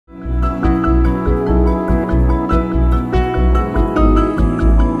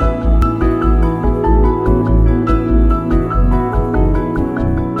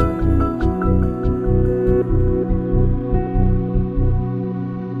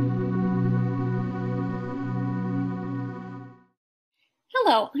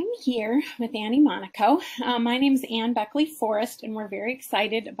Hello, I'm here with Annie Monaco. My name is Ann Beckley Forrest, and we're very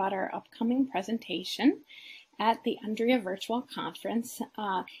excited about our upcoming presentation at the UNDRIA Virtual Conference.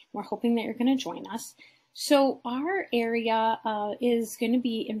 We're hoping that you're going to join us. So our area is going to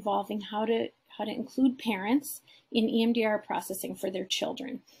be involving how to include parents in EMDR processing for their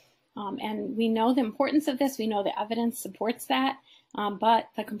children. And we know the importance of this. We know the evidence supports that, but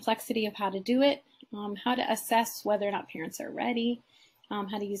the complexity of how to do it, how to assess whether or not parents are ready,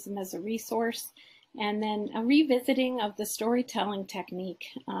 how to use them as a resource, and then a revisiting of the storytelling technique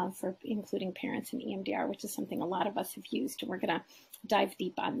for including parents in EMDR, which is something a lot of us have used, and we're going to dive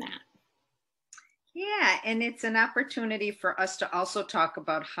deep on that. Yeah, and it's an opportunity for us to also talk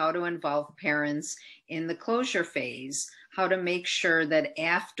about how to involve parents in the closure phase, how to make sure that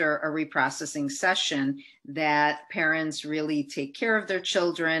after a reprocessing session that parents really take care of their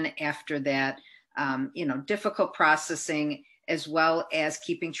children after that, difficult processing, as well as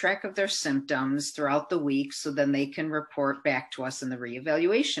keeping track of their symptoms throughout the week so then they can report back to us in the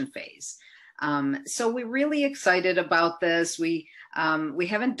reevaluation phase. So we're really excited about this. We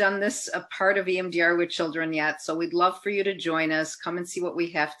haven't done this a part of EMDR with children yet, so we'd love for you to join us. Come and see what we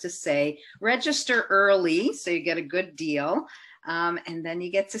have to say. Register early so you get a good deal, and then you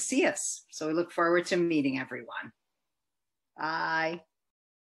get to see us. So we look forward to meeting everyone. Bye.